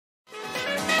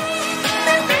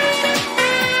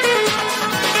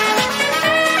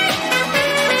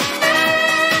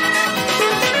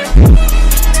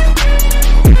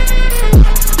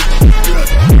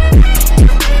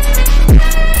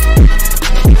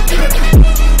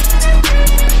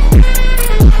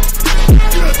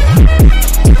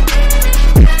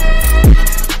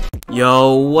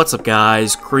Yo, what's up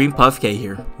guys? Cream Puff K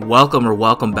here.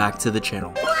 Welcome back to the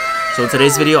channel. So in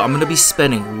today's video, I'm going to be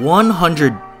spending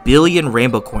 100 billion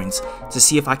rainbow coins to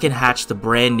see if I can hatch the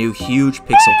brand new huge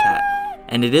pixel cat.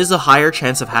 And it is a higher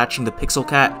chance of hatching the pixel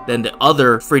cat than the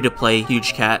other free-to-play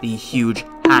huge cat, the huge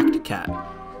hacked cat.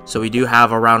 So we do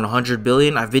have around 100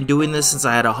 billion. I've been doing this since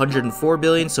I had 104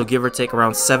 billion, so give or take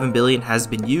around 7 billion has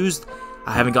been used.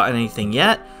 I haven't gotten anything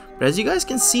yet. But as you guys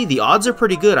can see, the odds are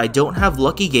pretty good. I don't have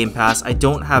Lucky Game Pass. I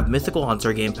don't have Mythical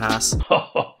Hunter Game Pass.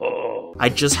 I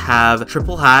just have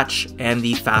Triple Hatch and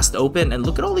the Fast Open. And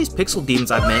look at all these pixel demons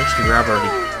I've managed to grab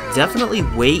already. Definitely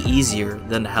way easier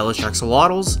than the Hellish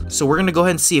Axolotls. So we're going to go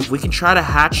ahead and see if we can try to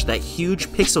hatch that huge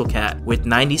pixel cat with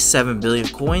 97 billion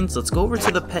coins. Let's go over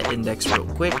to the pet index real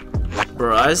quick.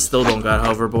 Bro, I still don't got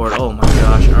hoverboard. Oh my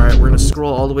gosh. Alright, we're going to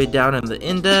scroll all the way down in the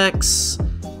index.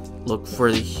 Look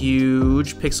for the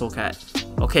huge pixel cat.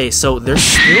 Okay, so there's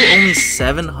still only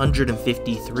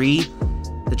 753.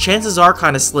 The chances are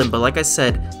kind of slim, but like I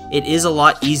said, it is a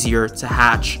lot easier to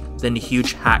hatch than the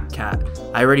huge hack cat.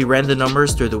 I already ran the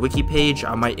numbers through the wiki page.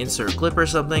 I might insert a clip or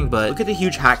something, but look at the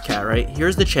huge hack cat, right?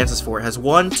 Here's the chances for it. It has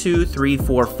 1, 2, 3,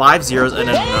 4, 5 zeros and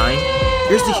a 9.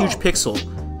 Here's the huge pixel.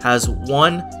 Has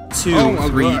 1, 2,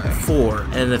 3, 4,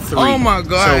 and a 3. Oh my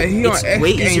god, so it's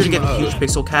way easier to get the huge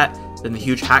pixel cat than the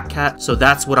huge hack cat, so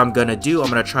that's what I'm gonna do. I'm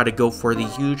gonna try to go for the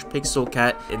huge pixel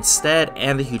cat instead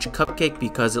and the huge cupcake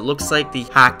because it looks like the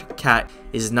hacked cat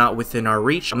is not within our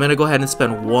reach. I'm gonna go ahead and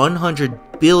spend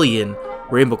 100 billion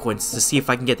rainbow coins to see if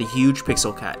I can get the huge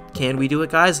pixel cat. Can we do it,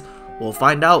 guys? We'll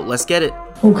find out. Let's get it.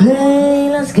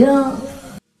 Okay, let's go.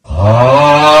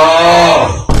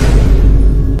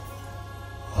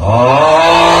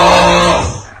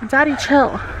 Daddy,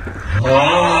 chill.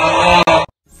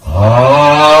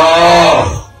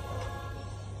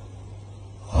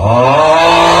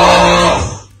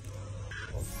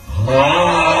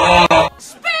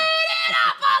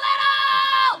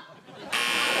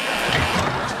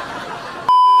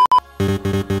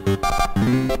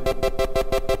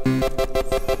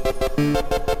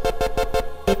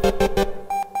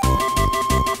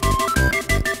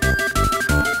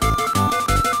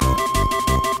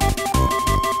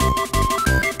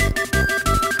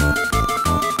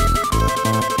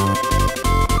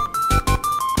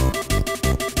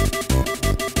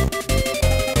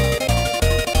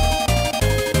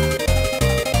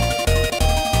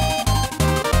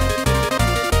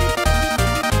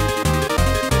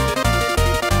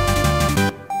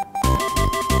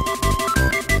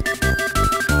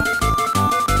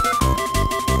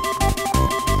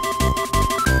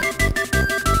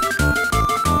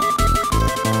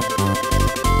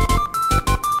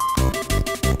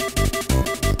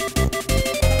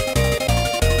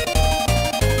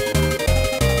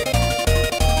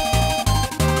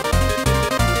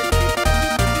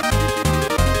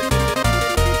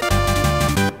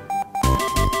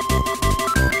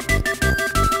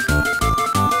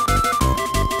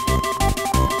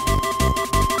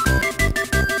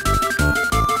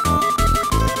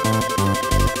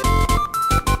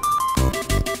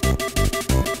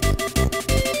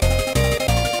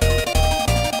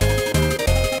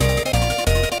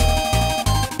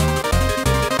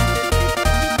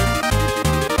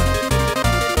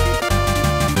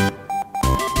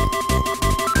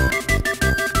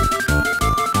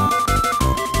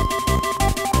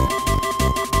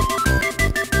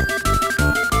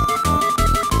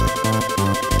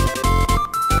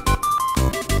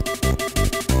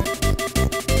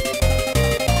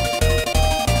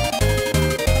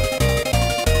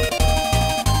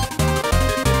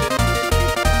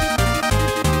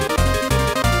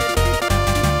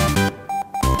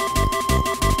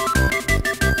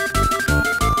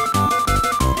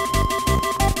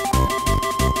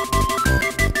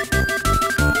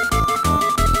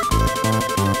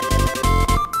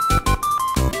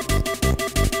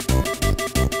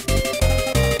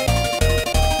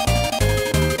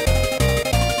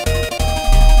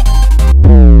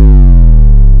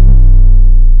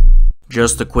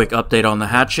 Just a quick update on the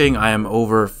hatching. I am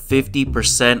over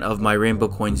 50% of my rainbow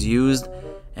coins used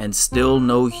and still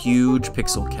no huge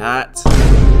pixel cat.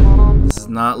 This is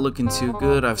not looking too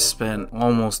good. I've spent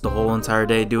almost the whole entire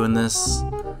day doing this.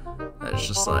 That's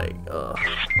just like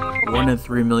 1 in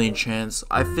 3 million chance.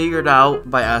 I figured out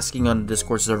by asking on the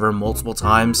Discord server multiple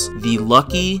times, the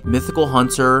Lucky, Mythical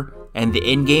Hunter, and the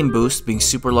in-game boost being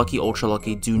super lucky, ultra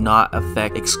lucky do not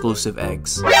affect exclusive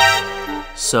eggs.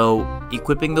 So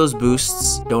equipping those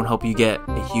boosts don't help you get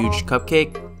a huge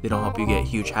cupcake, they don't help you get a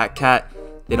huge hat cat,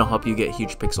 they don't help you get a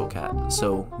huge pixel cat.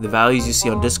 So the values you see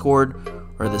on Discord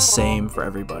are the same for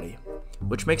everybody.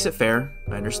 which makes it fair,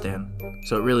 I understand.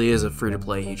 So it really is a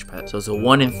free-to-play huge pet. So it's a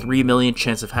 1 in 3 million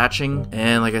chance of hatching,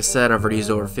 and like I said, I've already used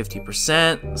over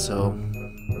 50%, so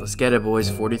let's get it, boys.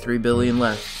 43 billion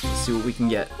left. Let's see what we can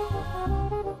get.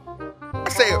 I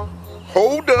said,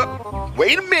 hold up,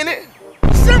 wait a minute,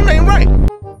 something ain't right.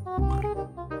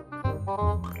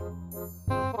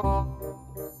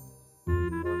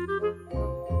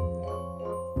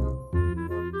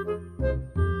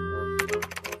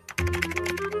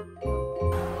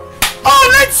 Oh,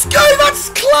 let's go, let's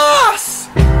go!